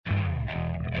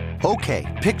Okay,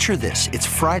 picture this. It's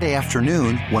Friday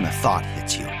afternoon when a thought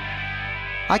hits you.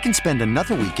 I can spend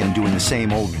another weekend doing the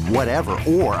same old whatever,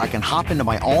 or I can hop into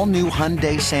my all-new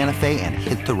Hyundai Santa Fe and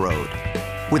hit the road.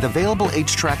 With available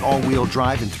H-Track all-wheel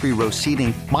drive and 3-row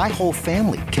seating, my whole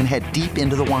family can head deep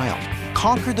into the wild.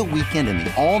 Conquer the weekend in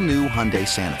the all-new Hyundai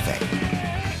Santa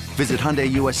Fe. Visit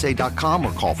HyundaiUSA.com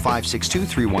or call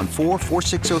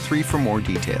 562-314-4603 for more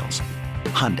details.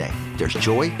 Hyundai, there's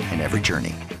joy in every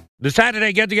journey. The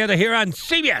Saturday get-together here on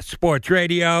CBS Sports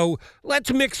Radio.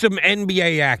 Let's mix some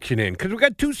NBA action in because we've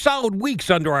got 2 solid weeks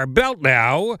under our belt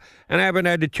now, and I haven't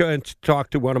had the chance to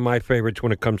talk to one of my favorites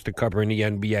when it comes to covering the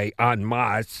NBA en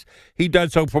masse. He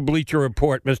does so for Bleacher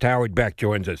Report. Mr. Howard Beck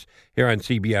joins us here on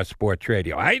CBS Sports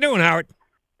Radio. How you doing, Howard?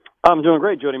 I'm doing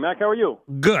great, Jody. Mac, how are you?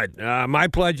 Good. My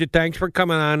pleasure. Thanks for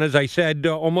coming on. As I said,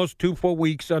 almost 2 full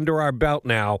weeks under our belt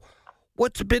now.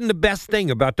 What's been the best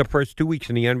thing about the first 2 weeks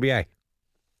in the NBA?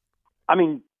 I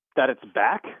mean, that it's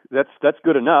back. That's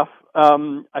good enough.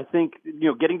 I think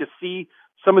getting to see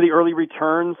some of the early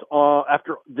returns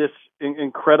after this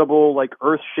incredible,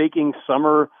 earth-shaking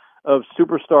summer of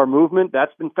superstar movement.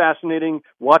 That's been fascinating.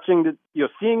 Watching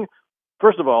seeing.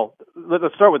 First of all,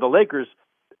 let's start with the Lakers.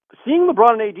 Seeing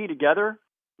LeBron and AD together,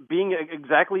 being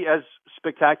exactly as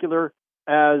spectacular,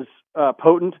 as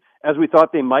potent as we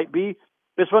thought they might be,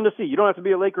 it's fun to see. You don't have to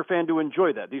be a Laker fan to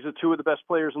enjoy that. These are 2 of the best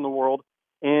players in the world.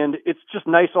 And it's just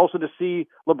nice also to see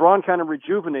LeBron kind of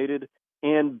rejuvenated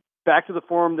and back to the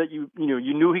form that you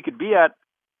knew he could be at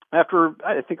after,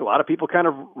 I think a lot of people kind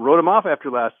of wrote him off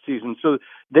after last season. So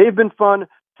they've been fun.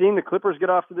 Seeing the Clippers get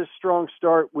off to this strong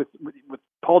start with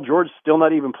Paul George still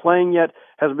not even playing yet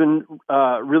has been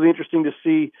really interesting to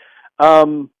see.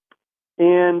 And,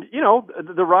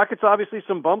 the Rockets, obviously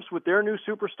some bumps with their new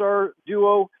superstar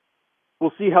duo.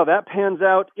 We'll see how that pans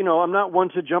out. I'm not one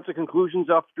to jump to conclusions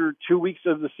after 2 weeks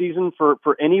of the season for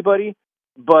anybody,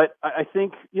 but I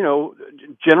think,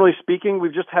 generally speaking,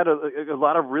 we've just had a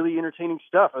lot of really entertaining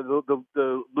stuff.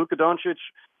 The Luka Doncic,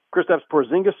 Kristaps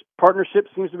Porzingis partnership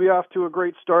seems to be off to a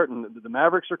great start, and the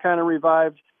Mavericks are kind of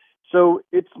revived. So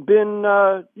it's been,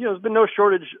 there's been no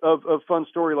shortage of fun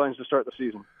storylines to start the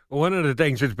season. One of the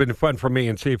things that's been fun for me,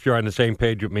 and see if you're on the same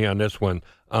page with me on this one,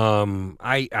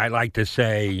 I like to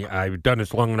say I've done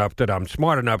this long enough that I'm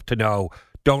smart enough to know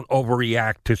don't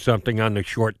overreact to something on the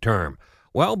short term.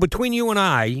 Well, between you and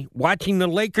I, watching the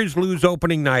Lakers lose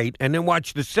opening night and then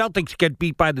watch the Celtics get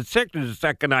beat by the Sixers the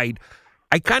second night,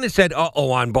 I kind of said,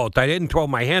 uh-oh, on both. I didn't throw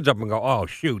my hands up and go, oh,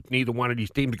 shoot, neither one of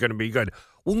these teams are going to be good.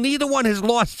 Well, neither one has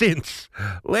lost since.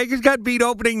 Lakers got beat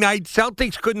opening night.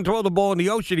 Celtics couldn't throw the ball in the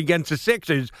ocean against the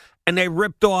Sixers, and they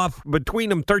ripped off, between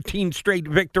them, 13 straight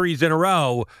victories in a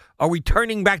row. Are we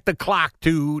turning back the clock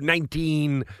to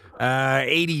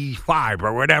 1985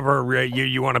 or whatever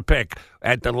you want to pick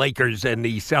at the Lakers and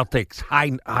the Celtics high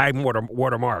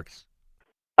watermarks?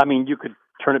 I mean, you could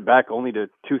turn it back only to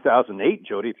 2008,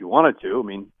 Jody, if you wanted to. I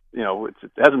mean,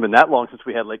 it hasn't been that long since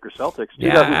we had Lakers Celtics.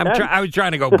 Yeah, I was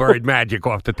trying to go Bird Magic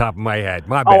off the top of my head.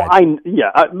 My bad.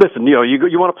 Listen,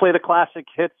 you want to play the classic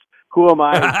hits. Who am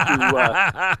I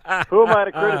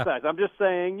to criticize? I'm just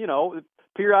saying,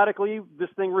 periodically this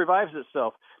thing revives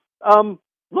itself.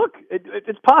 Look,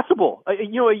 it's possible. A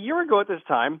year ago at this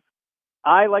time,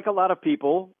 I, like a lot of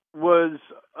people, was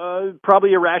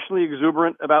probably irrationally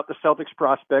exuberant about the Celtics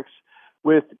prospects,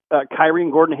 with Kyrie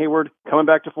and Gordon Hayward coming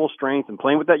back to full strength and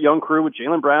playing with that young crew with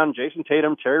Jaylen Brown, Jason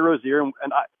Tatum, Terry Rozier. And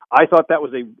I thought that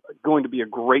was going to be a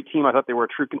great team. I thought they were a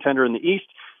true contender in the East.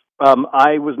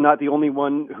 I was not the only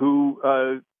one who,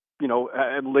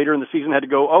 later in the season had to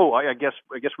go, I guess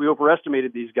we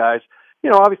overestimated these guys.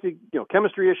 Obviously,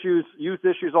 chemistry issues, youth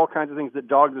issues, all kinds of things that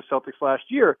dogged the Celtics last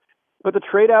year. But the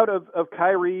trade out of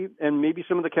Kyrie and maybe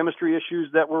some of the chemistry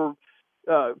issues that were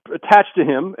attached to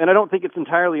him, and I don't think it's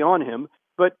entirely on him,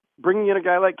 but bringing in a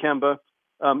guy like Kemba,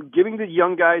 giving the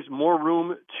young guys more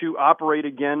room to operate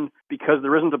again because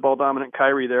there isn't a ball-dominant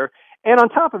Kyrie there. And on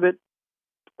top of it,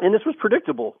 and this was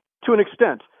predictable to an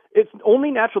extent, it's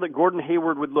only natural that Gordon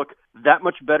Hayward would look that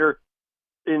much better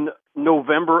in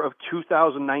November of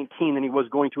 2019 than he was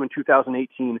going to in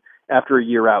 2018 after a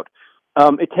year out.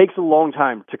 It takes a long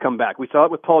time to come back. We saw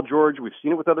it with Paul George. We've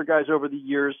seen it with other guys over the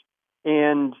years.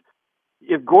 And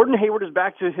if Gordon Hayward is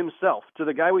back to himself, to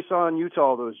the guy we saw in Utah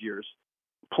all those years,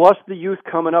 plus the youth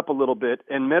coming up a little bit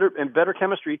and better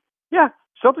chemistry, yeah,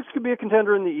 Celtics could be a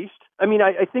contender in the East. I mean,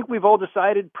 I think we've all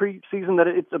decided pre-season that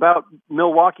it's about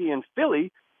Milwaukee and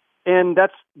Philly, and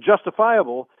that's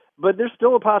justifiable. But there's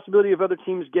still a possibility of other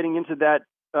teams getting into that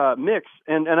mix,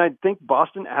 and I think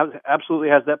Boston absolutely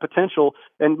has that potential.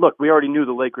 And look, we already knew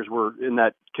the Lakers were in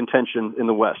that contention in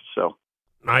the West, so.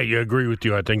 I agree with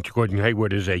you. I think Gordon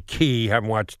Hayward is a key. Haven't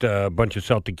watched a bunch of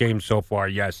Celtic games so far.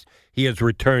 Yes, he has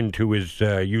returned to his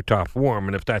Utah form,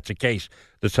 and if that's the case,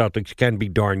 the Celtics can be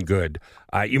darn good.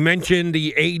 You mentioned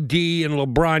the AD and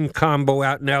LeBron combo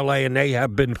out in L.A., and they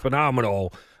have been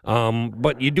phenomenal.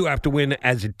 But you do have to win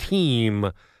as a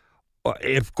team.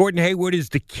 If Gordon Hayward is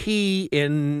the key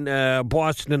in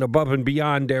Boston above and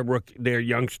beyond their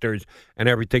youngsters and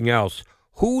everything else,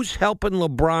 who's helping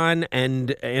LeBron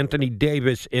and Anthony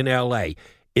Davis in L.A.?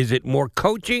 Is it more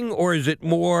coaching or is it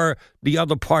more the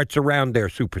other parts around their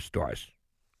superstars?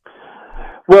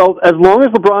 Well, as long as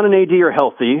LeBron and AD are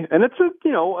healthy, and it's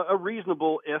a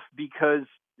reasonable if, because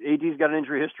AD's got an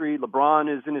injury history,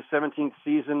 LeBron is in his 17th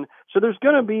season, so there's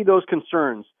going to be those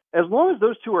concerns. As long as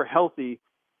those two are healthy,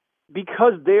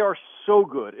 because they are so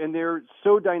good and they're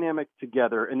so dynamic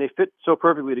together and they fit so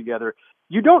perfectly together,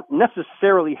 you don't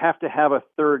necessarily have to have a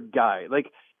third guy. Like,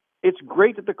 it's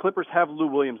great that the Clippers have Lou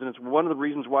Williams, and it's one of the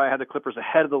reasons why I had the Clippers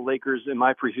ahead of the Lakers in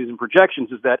my preseason projections,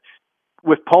 is that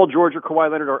with Paul George or Kawhi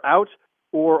Leonard are out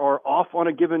or are off on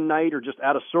a given night or just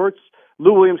out of sorts,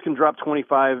 Lou Williams can drop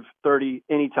 25, 30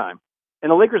 anytime.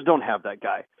 And the Lakers don't have that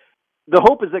guy. The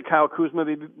hope is that Kyle Kuzma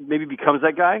maybe becomes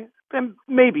that guy. And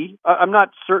maybe. I'm not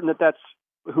certain that that's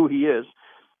who he is.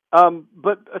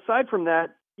 But aside from that,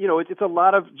 it's a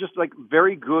lot of just like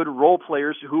very good role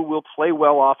players who will play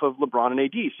well off of LeBron and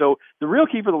AD. So the real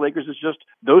key for the Lakers is just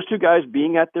those two guys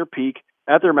being at their peak,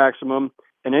 at their maximum.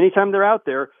 And anytime they're out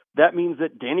there, that means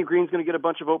that Danny Green's going to get a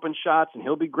bunch of open shots and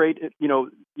he'll be great at,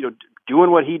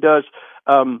 doing what he does.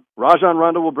 Rajon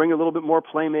Rondo will bring a little bit more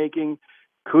playmaking.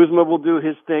 Kuzma will do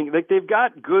his thing. Like, they've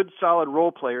got good, solid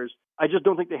role players. I just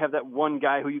don't think they have that one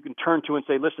guy who you can turn to and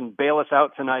say, listen, bail us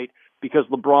out tonight because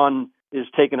LeBron is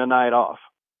taking a night off.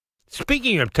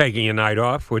 Speaking of taking a night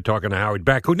off, we're talking to Howard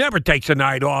Beck, who never takes a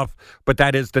night off, but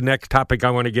that is the next topic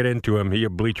I want to get into him. He,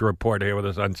 Bleacher Report, here with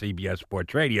us on CBS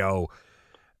Sports Radio.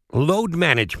 Load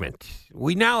management.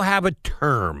 We now have a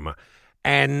term,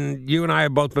 and you and I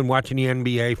have both been watching the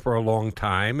NBA for a long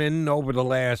time, and over the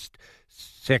last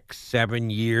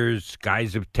 6-7 years,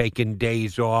 guys have taken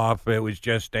days off. It was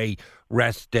just a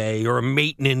rest day or a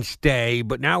maintenance day,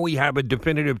 but now we have a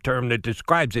definitive term that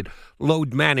describes it,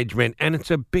 load management, and it's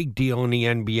a big deal in the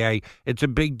NBA. It's a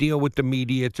big deal with the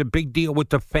media. It's a big deal with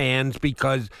the fans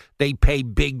because they pay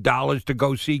big dollars to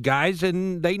go see guys,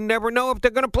 and they never know if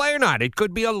they're going to play or not. It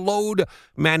could be a load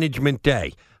management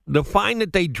day. The fine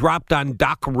that they dropped on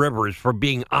Doc Rivers for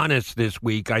being honest this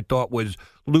week, I thought was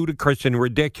ludicrous and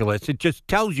ridiculous. It just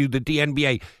tells you that the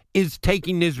NBA is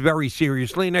taking this very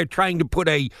seriously, and they're trying to put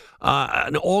an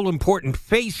all-important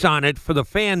face on it for the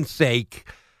fans' sake.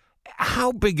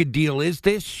 How big a deal is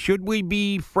this? Should we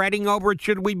be fretting over it?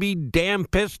 Should we be damn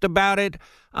pissed about it?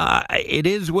 It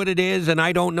is what it is, and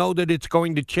I don't know that it's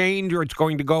going to change or it's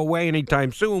going to go away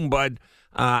anytime soon, but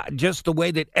just the way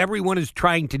that everyone is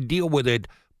trying to deal with it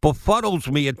befuddles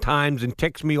me at times and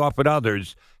ticks me off at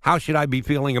others. How should I be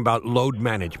feeling about load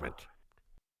management?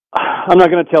 I'm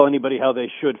not going to tell anybody how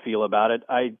they should feel about it.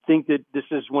 I think that this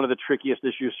is one of the trickiest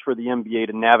issues for the NBA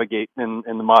to navigate in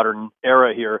the modern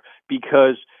era here,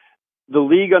 because the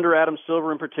league under Adam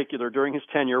Silver in particular, during his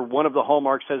tenure, one of the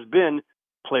hallmarks has been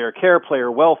player care,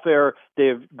 player welfare.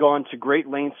 They've gone to great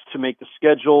lengths to make the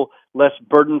schedule less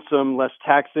burdensome, less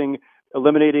taxing,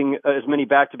 eliminating as many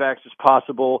back-to-backs as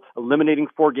possible, eliminating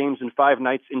 4 games in 5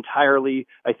 nights entirely.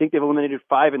 I think they've eliminated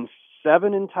 5 and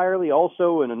 7 entirely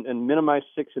also, and minimized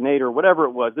 6 and 8 or whatever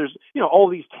it was. There's, all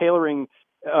these tailoring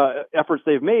efforts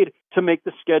they've made to make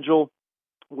the schedule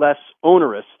less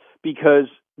onerous, because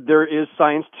there is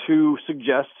science to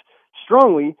suggest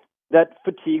strongly that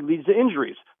fatigue leads to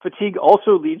injuries. Fatigue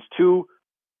also leads to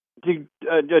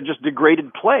just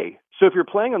degraded play. So if you're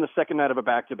playing on the second night of a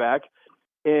back-to-back,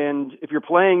 and if you're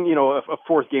playing, a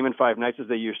 4th game in 5 nights as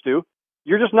they used to,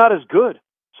 you're just not as good.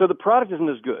 So the product isn't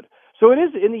as good. So it is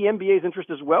in the NBA's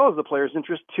interest as well as the players'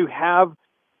 interest to have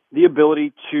the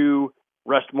ability to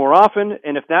rest more often.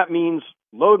 And if that means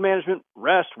load management,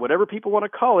 rest, whatever people want to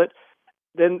call it,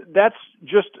 then that's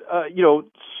just,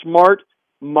 smart,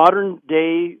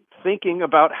 modern-day thinking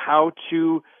about how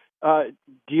to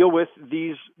deal with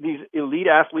these elite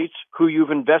athletes who you've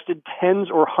invested tens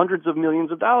or hundreds of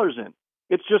millions of dollars in.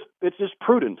 It's just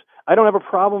prudent. I don't have a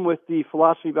problem with the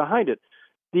philosophy behind it.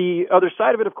 The other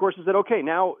side of it, of course, is that, okay,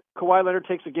 now Kawhi Leonard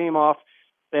takes a game off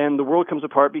and the world comes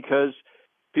apart because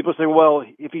people say, well,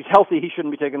 if he's healthy, he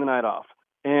shouldn't be taking the night off.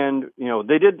 And,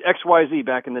 they did XYZ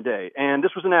back in the day, and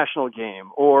this was a national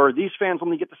game, or these fans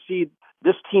only get to see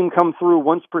this team come through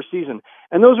once per season.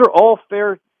 And those are all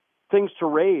fair things to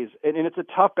raise, and it's a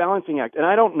tough balancing act. And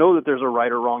I don't know that there's a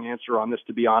right or wrong answer on this,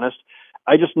 to be honest.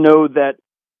 I just know that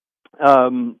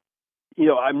I'm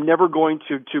never going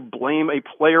to blame a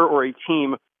player or a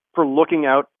team for looking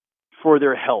out for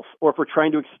their health or for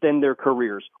trying to extend their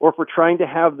careers or for trying to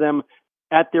have them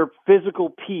at their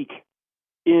physical peak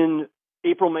in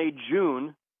April, May,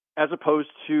 June, as opposed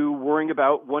to worrying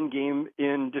about one game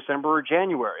in December or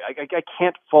January. I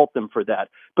can't fault them for that.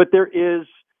 But there is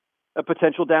a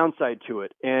potential downside to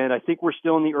it. And I think we're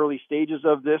still in the early stages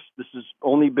of this. This has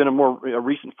only been a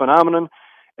recent phenomenon.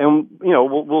 And,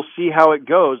 we'll see how it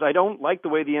goes. I don't like the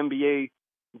way the NBA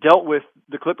dealt with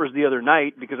the Clippers the other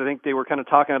night because I think they were kind of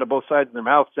talking out of both sides of their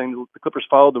mouth saying the Clippers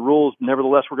followed the rules.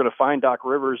 Nevertheless, we're going to fine Doc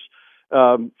Rivers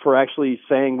for actually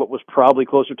saying what was probably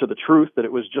closer to the truth, that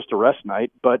it was just a rest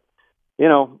night. But, as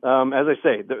I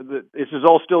say, this is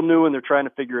all still new and they're trying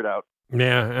to figure it out.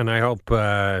 Yeah, and I hope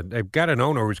they've got an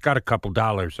owner who's got a couple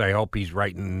dollars. I hope he's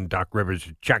writing Doc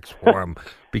Rivers checks for him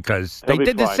because they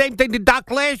did the same thing to Doc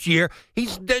last year.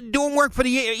 He's doing work for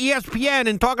the ESPN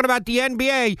and talking about the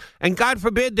NBA, and God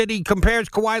forbid that he compares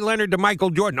Kawhi Leonard to Michael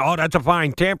Jordan. Oh, that's a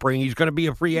fine tampering. He's going to be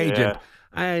a free agent.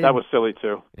 That was silly,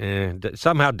 too. And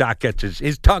somehow Doc gets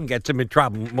his tongue gets him in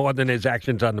trouble more than his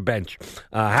actions on the bench.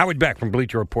 Howard Beck from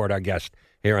Bleacher Report, our guest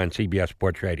here on CBS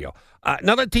Sports Radio.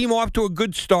 Another team off to a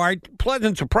good start.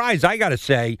 Pleasant surprise, I got to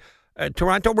say.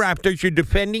 Toronto Raptors, your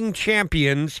defending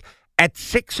champions, at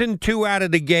 6-2 out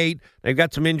of the gate. They've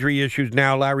got some injury issues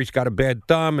now. Larry's got a bad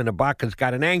thumb and Ibaka's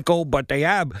got an ankle, but they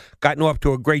have gotten off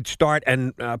to a great start,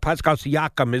 and Pascal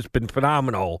Siakam has been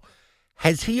phenomenal.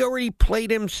 Has he already played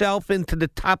himself into the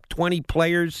top 20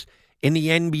 players in the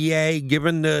NBA,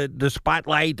 given the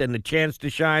spotlight and the chance to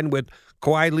shine with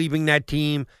Kawhi leaving that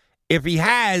team? If he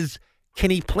has,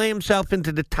 can he play himself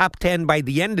into the top 10 by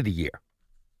the end of the year?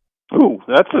 Ooh,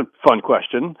 that's a fun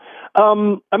question.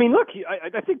 Look,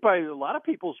 I think by a lot of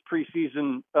people's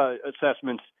preseason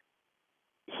assessments,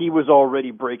 he was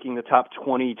already breaking the top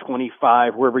 20,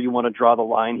 25, wherever you want to draw the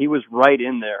line. He was right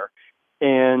in there.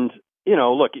 And,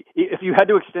 look, if you had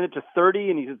to extend it to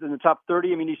 30 and he's in the top 30,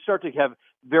 you start to have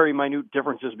very minute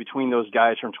differences between those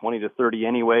guys from 20 to 30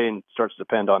 anyway, and it starts to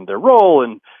depend on their role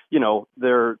and,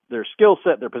 their skill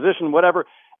set, their position, whatever.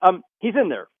 He's in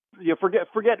there.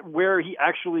 Forget where he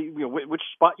actually, which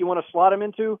spot you want to slot him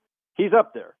into. He's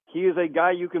up there. He is a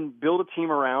guy you can build a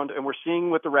team around, and we're seeing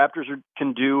what the Raptors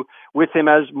can do with him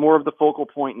as more of the focal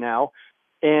point now.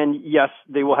 And yes,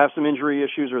 they will have some injury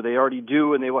issues, or they already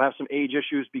do, and they will have some age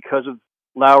issues because of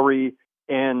Lowry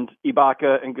and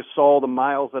Ibaka and Gasol, the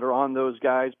miles that are on those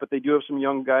guys. But they do have some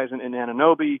young guys in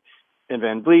Anunoby and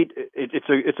Van Vliet.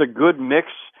 It's a good mix,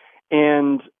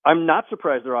 and I'm not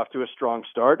surprised they're off to a strong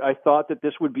start. I thought that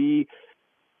this would be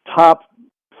top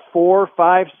 4,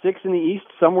 5, 6 in the East,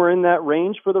 somewhere in that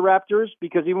range for the Raptors,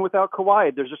 because even without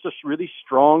Kawhi, there's just a really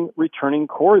strong returning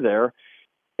core there.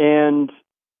 And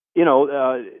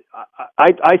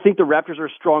I think the Raptors are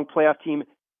a strong playoff team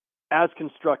as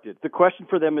constructed. The question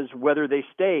for them is whether they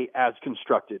stay as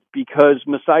constructed, because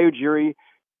Masai Ujiri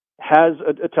has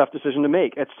a tough decision to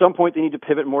make. At some point, they need to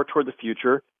pivot more toward the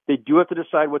future. They do have to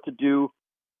decide what to do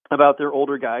about their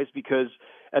older guys, because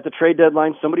at the trade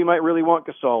deadline, somebody might really want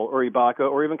Gasol or Ibaka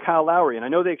or even Kyle Lowry. And I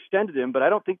know they extended him, but I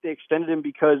don't think they extended him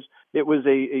because it was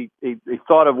a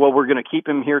thought of, well, we're going to keep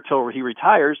him here till he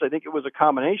retires. I think it was a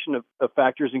combination of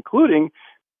factors, including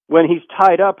when he's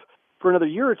tied up for another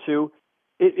year or two,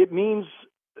 it means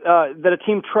that a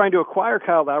team trying to acquire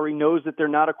Kyle Lowry knows that they're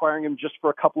not acquiring him just for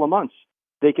a couple of months.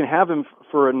 They can have him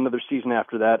for another season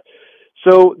after that.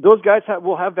 So those guys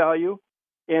will have value.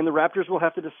 And the Raptors will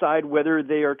have to decide whether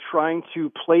they are trying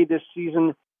to play this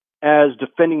season as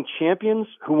defending champions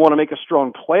who want to make a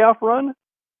strong playoff run,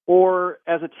 or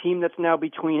as a team that's now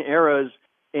between eras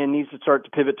and needs to start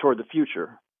to pivot toward the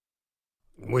future.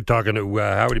 We're talking to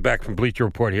Howard Beck from Bleacher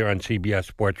Report here on CBS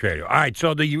Sports Radio. All right,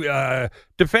 so the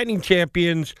defending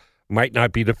champions might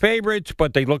not be the favorites,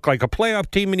 but they look like a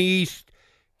playoff team in the East.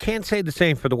 Can't say the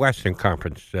same for the Western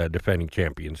Conference defending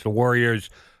champions. The Warriors,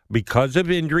 because of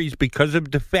injuries, because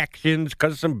of defections,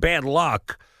 because of some bad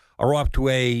luck, are off to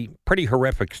a pretty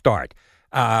horrific start.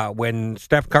 When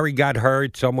Steph Curry got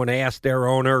hurt, someone asked their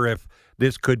owner if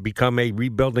this could become a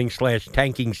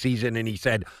rebuilding/tanking season, and he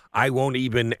said, I won't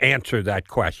even answer that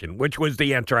question, which was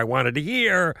the answer I wanted to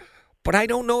hear, but I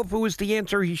don't know if it was the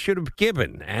answer he should have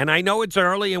given. And I know it's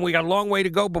early, and we got a long way to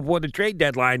go before the trade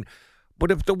deadline,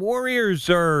 but if the Warriors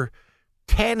are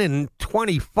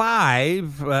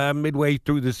 10-25 midway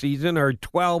through the season, or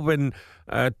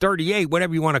 12-38,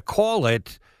 whatever you want to call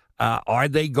it, are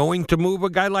they going to move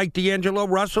a guy like D'Angelo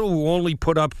Russell, who only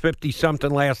put up 50-something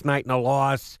last night in a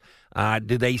loss?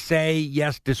 Do they say,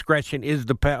 yes, discretion is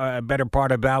the better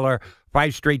part of valor?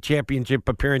 5 straight championship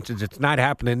appearances. It's not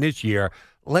happening this year.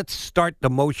 let's start the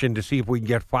motion to see if we can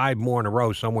get 5 more in a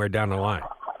row somewhere down the line.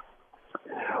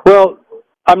 Well,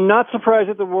 I'm not surprised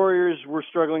that the Warriors were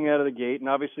struggling out of the gate, and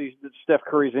obviously Steph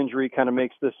Curry's injury kind of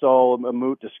makes this all a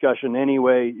moot discussion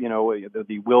anyway. You know,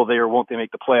 the will they or won't they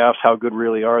make the playoffs? How good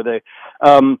really are they?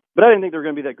 But I didn't think they were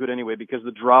going to be that good anyway, because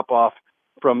the drop-off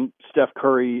from Steph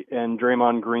Curry and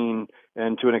Draymond Green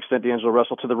and to an extent D'Angelo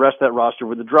Russell to the rest of that roster,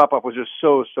 where the drop-off was just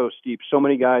so steep. So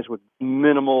many guys with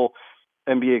minimal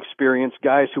NBA experience,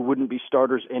 guys who wouldn't be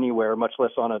starters anywhere, much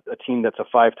less on a team that's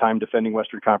a 5-time defending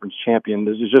Western Conference champion.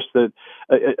 This is just a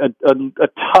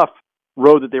tough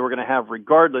road that they were going to have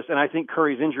regardless. And I think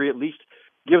Curry's injury at least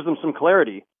gives them some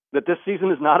clarity that this season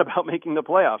is not about making the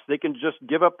playoffs. They can just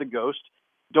give up the ghost.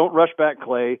 Don't rush back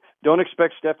Klay. Don't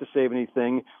expect Steph to save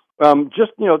anything.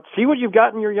 Just, see what you've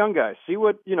got in your young guys. See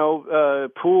what,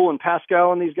 Poole and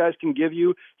Pascal and these guys can give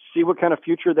you. See what kind of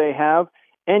future they have.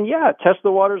 And, yeah, test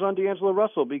the waters on D'Angelo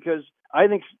Russell, because I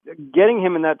think getting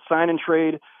him in that sign and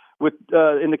trade with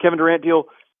in the Kevin Durant deal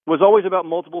was always about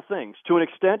multiple things. To an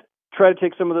extent, try to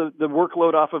take some of the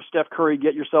workload off of Steph Curry,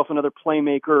 get yourself another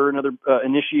playmaker, another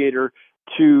initiator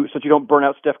so that you don't burn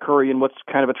out Steph Curry in what's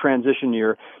kind of a transition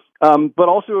year. But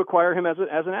also acquire him as an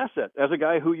asset, as a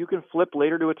guy who you can flip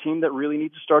later to a team that really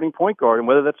needs a starting point guard. And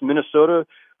whether that's Minnesota,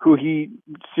 who he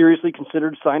seriously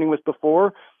considered signing with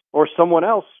before, or someone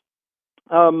else,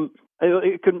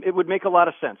 it would make a lot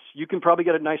of sense. You can probably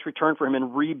get a nice return for him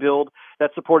and rebuild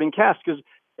that supporting cast, because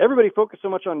everybody focused so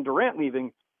much on Durant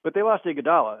leaving, but they lost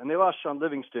Iguodala and they lost Sean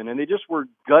Livingston, and they just were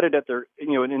gutted at their,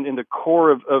 in the core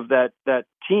of that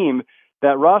team,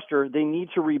 that roster. They need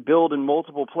to rebuild in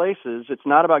multiple places. It's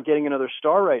not about getting another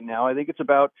star right now. I think it's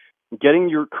about getting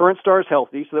your current stars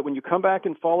healthy so that when you come back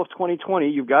in fall of 2020,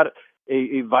 you've got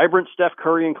a vibrant Steph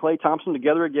Curry and Klay Thompson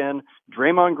together again,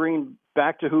 Draymond Green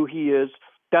back to who he is.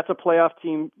 That's a playoff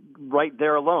team right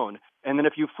there alone. And then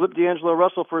if you flip D'Angelo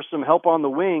Russell for some help on the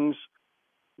wings,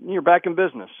 you're back in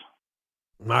business.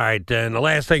 All right, and the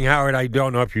last thing, Howard, I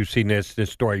don't know if you've seen this. This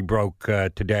story broke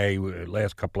today,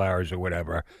 last couple hours or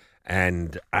whatever,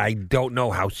 and I don't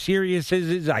know how serious this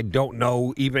is. I don't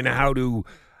know even how to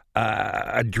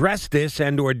address this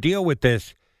and or deal with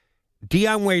this.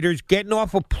 Dion Waiters getting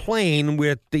off a plane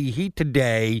with the Heat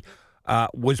today,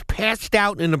 was passed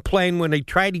out in the plane when they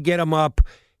tried to get him up.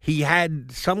 He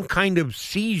had some kind of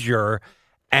seizure,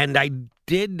 and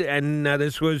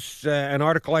this was an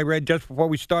article I read just before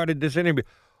we started this interview,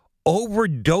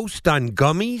 overdosed on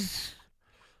gummies.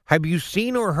 Have you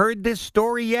seen or heard this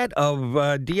story yet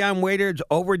of Dion Waiters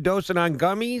overdosing on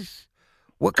gummies?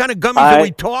 What kind of gummies are we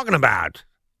talking about?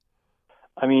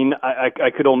 I mean, I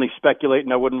could only speculate,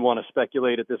 and I wouldn't want to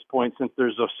speculate at this point since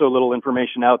there's so little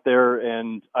information out there,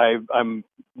 and I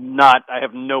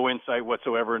have no insight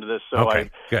whatsoever into this. So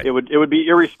okay, it would be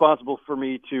irresponsible for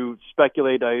me to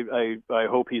speculate. I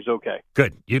hope he's okay.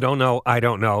 Good. You don't know. I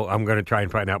don't know. I'm going to try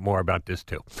and find out more about this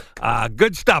too.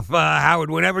 Good stuff,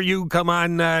 Howard. Whenever you come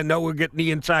on, know we're getting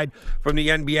the inside from the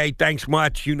NBA. Thanks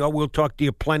much. We'll talk to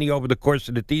you plenty over the course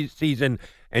of the season.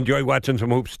 Enjoy watching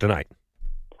some hoops tonight.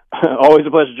 Always a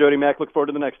pleasure, Jody. Mac, look forward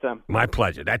to the next time. My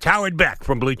pleasure. That's Howard Beck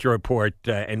from Bleacher Report,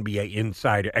 NBA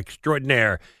insider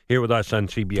extraordinaire, here with us on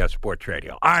CBS Sports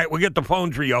Radio. All right, we'll get the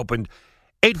phones reopened.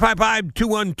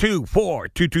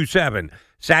 855-212-4227.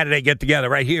 Saturday get-together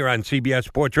right here on CBS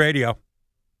Sports Radio.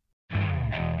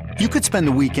 You could spend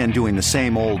the weekend doing the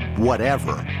same old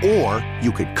whatever, or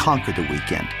you could conquer the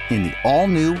weekend in the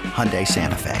all-new Hyundai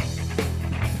Santa Fe.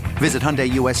 Visit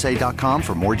HyundaiUSA.com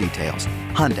for more details.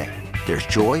 Hyundai. There's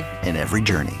joy in every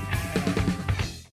journey.